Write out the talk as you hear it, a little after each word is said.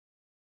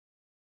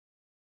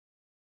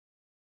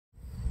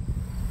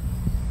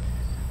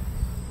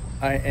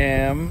I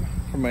am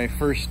for my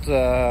first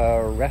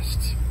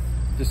rest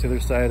just the other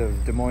side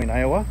of Des Moines,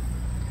 Iowa.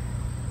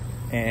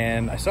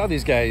 And I saw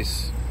these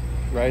guys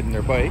riding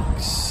their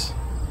bikes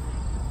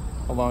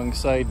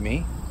alongside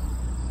me,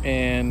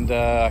 and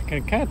I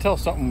could kind of tell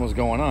something was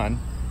going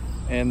on.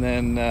 And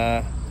then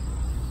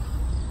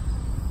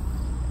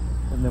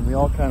we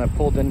all kind of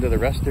pulled into the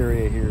rest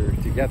area here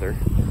together,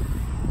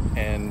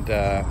 and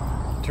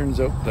turns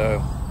out the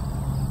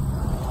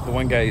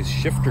one guy's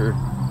shifter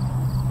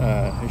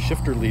his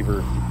shifter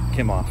lever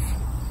came off,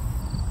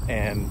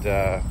 and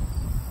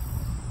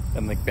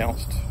like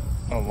bounced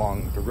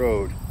along the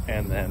road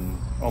and then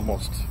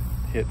almost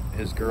hit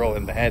his girl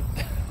in the head.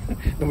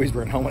 Nobody's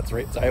wearing helmets,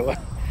 right? It's Iowa.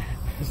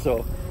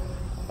 So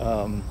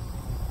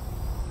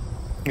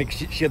like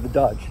she had the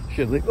dodge.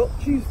 She had like, oh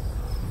geez,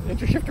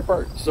 it's your shifter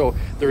part. So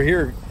they're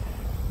here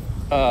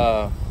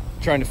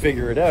trying to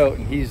figure it out,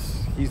 and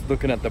he's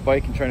looking at the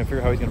bike and trying to figure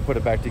out how he's going to put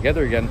it back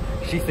together again.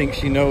 She thinks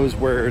she knows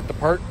where the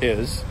part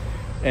is,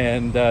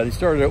 and they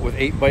started out with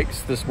 8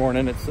 bikes this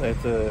morning. It's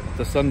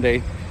a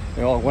Sunday.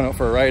 They all went out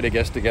for a ride, I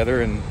guess,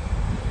 together, and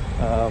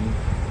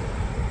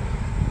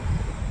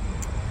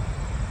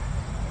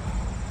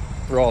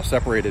they're all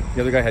separated.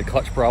 The other guy had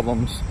clutch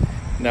problems.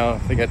 Now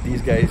they got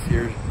these guys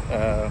here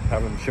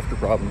having shifter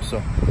problems.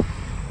 So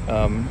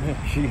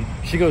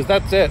she goes,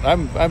 "That's it.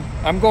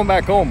 I'm going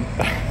back home."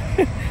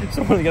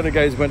 So one of the other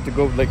guys went to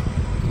go like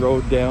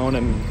rode down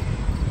and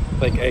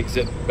like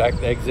back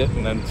to exit,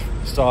 and then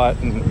saw it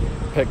and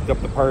picked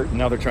up the part. And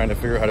now they're trying to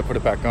figure out how to put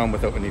it back on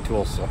without any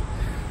tools. So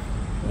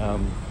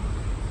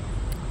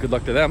good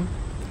luck to them.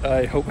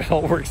 I hope it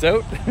all works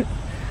out.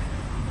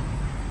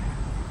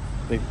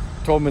 They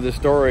told me the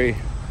story.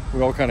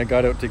 We all kind of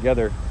got out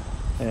together,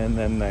 and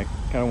then I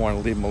kind of want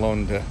to leave them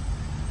alone to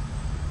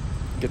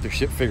get their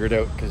shit figured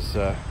out, because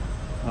I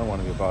don't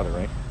want to be a bother,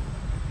 right?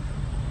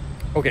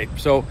 Okay,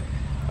 so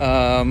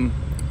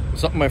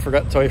something I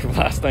forgot to tell you from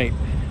last night.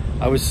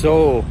 I was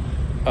so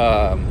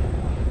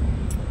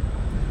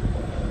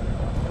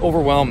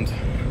overwhelmed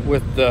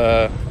with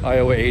the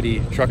Iowa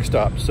 80 truck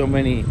stop. So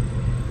many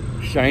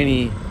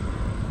shiny,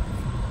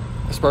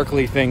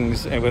 sparkly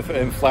things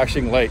and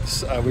flashing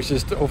lights. I was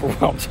just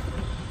overwhelmed.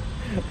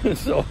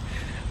 So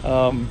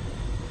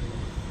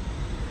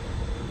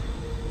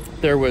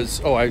there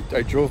was, I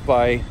drove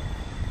by,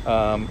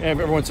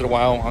 every once in a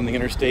while on the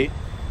interstate,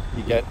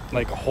 you get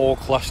like a whole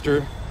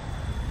cluster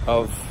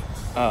of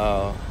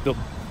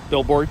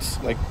billboards,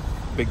 like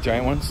big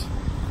giant ones,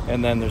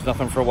 and then there's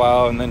nothing for a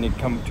while, and then you'd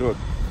come to a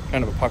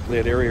kind of a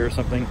populated area or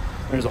something,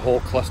 there's a whole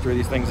cluster of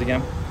these things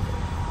again.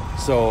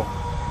 So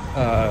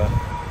about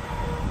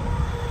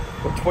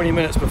 20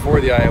 minutes before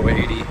the Iowa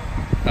 80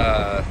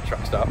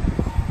 truck stop,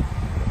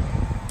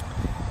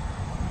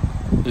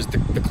 there's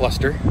the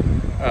cluster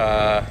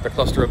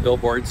of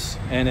billboards,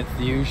 and it's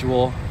the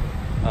usual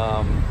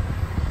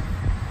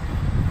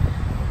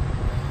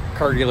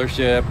car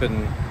dealership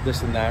and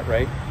this and that,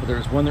 right? But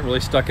there's one that really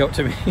stuck out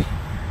to me.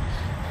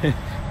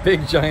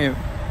 Big giant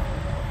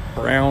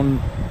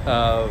brown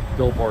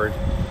billboard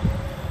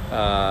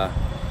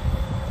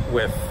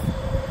with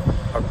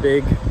a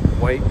big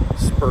white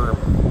sperm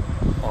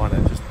on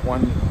it, just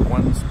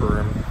one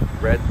sperm,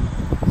 red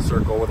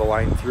circle with a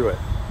line through it.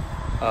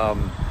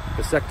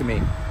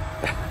 Vasectomy.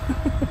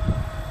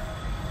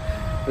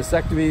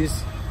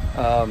 Vasectomies,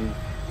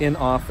 in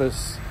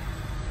office,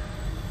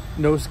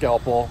 no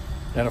scalpel,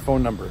 and a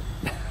phone number.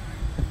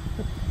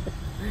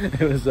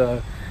 It was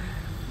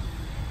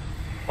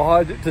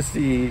odd to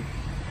see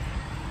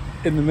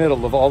in the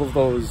middle of all of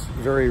those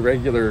very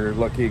regular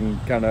looking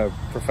kind of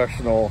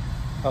professional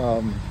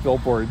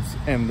billboards,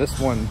 and this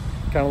one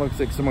kind of looks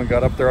like someone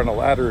got up there on a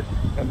ladder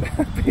and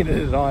painted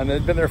it on. It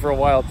had been there for a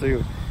while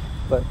too,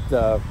 but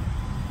I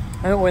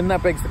don't know, and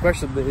that begs the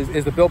question,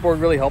 is the billboard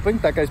really helping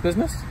that guy's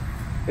business?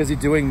 Is he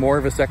doing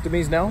more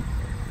vasectomies now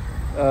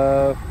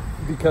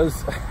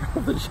because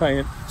of the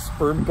giant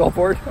sperm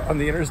billboard on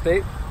the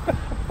interstate?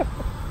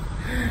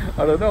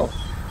 I don't know.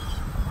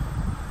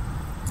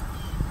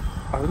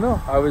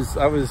 I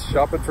was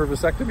shopping for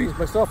vasectomies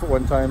myself at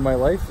one time in my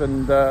life,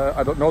 and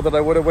I don't know that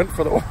I would have went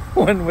for the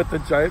one with the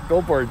giant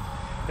billboard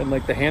and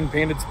like the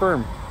hand-painted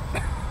sperm.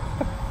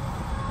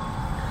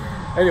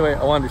 Anyway,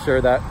 I wanted to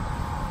share that.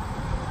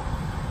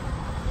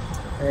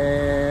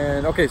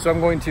 And okay, so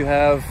I'm going to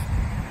have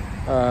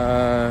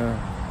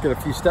get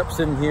a few steps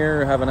in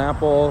here, have an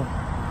apple,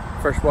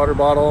 fresh water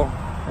bottle,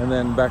 and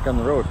then back on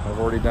the road. I've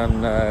already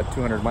done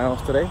 200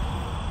 miles today,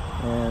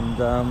 and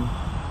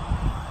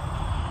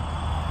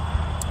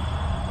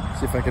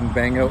see if I can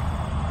bang out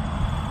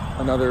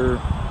another,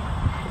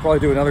 probably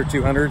do another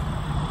 200,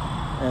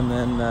 and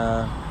then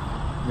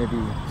maybe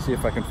see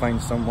if I can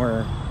find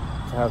somewhere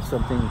to have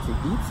something to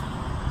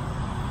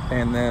eat,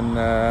 and then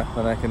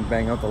I can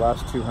bang out the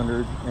last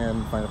 200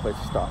 and find a place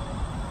to stop.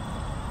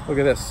 Look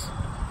at this.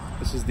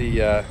 This is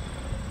the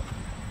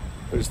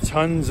there's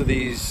tons of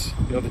these,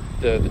 you know,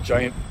 the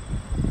giant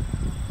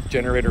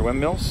generator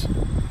windmills.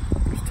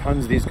 There's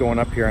tons of these going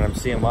up here, and I'm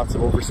seeing lots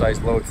of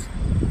oversized loads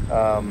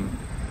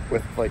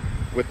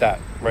with that,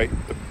 right?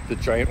 The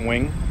giant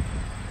wing.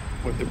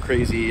 with the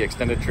crazy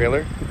extended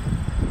trailer.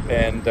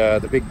 And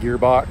the big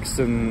gearbox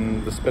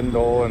and the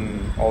spindle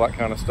and all that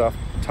kind of stuff.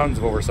 Tons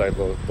of oversized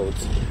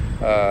loads.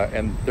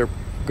 And they're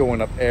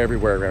going up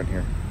everywhere around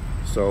here.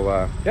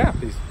 So yeah,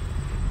 these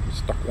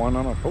stuck one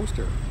on a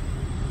poster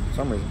for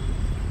some reason.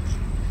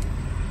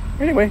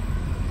 Anyway,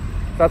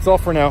 that's all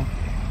for now.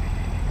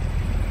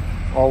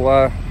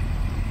 I'll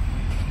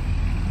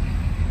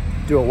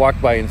do a walk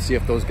by and see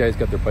if those guys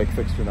got their bike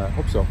fixed or not.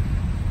 Hope so.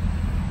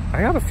 I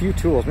have a few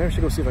tools. Maybe I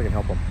should go see if I can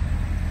help them.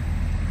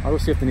 I'll go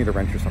see if they need a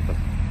wrench or something.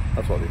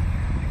 That's what I'll do.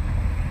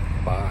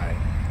 Bye.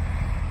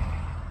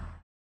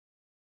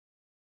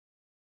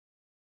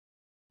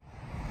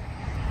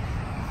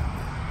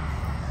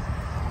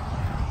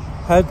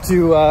 Had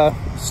to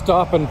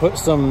stop and put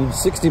some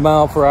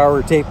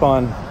 60-mile-per-hour tape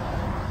on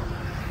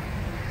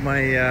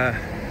my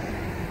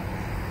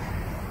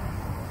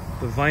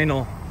the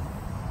vinyl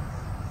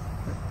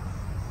that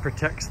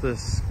protects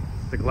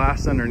the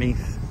glass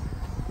underneath.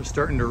 It was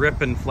starting to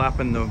rip and flap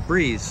in the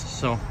breeze.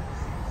 So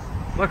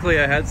luckily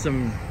I had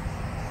some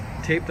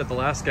tape that the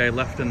last guy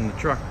left in the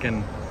truck,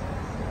 and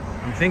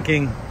I'm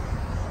thinking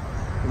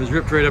it was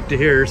ripped right up to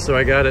here, so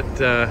I got it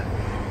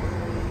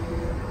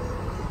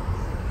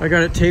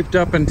taped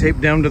up and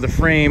taped down to the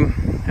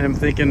frame, and I'm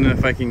thinking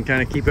if I can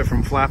kind of keep it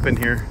from flapping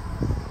here,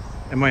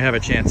 I might have a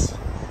chance.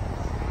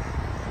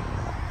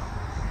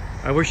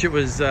 I wish it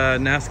was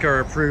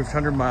NASCAR approved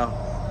 100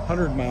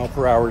 mile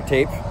per hour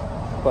tape,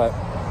 but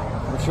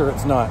I'm sure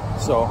it's not.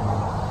 So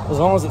as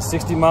long as it's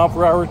 60 mile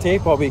per hour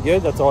tape, I'll be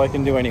good. That's all I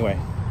can do anyway.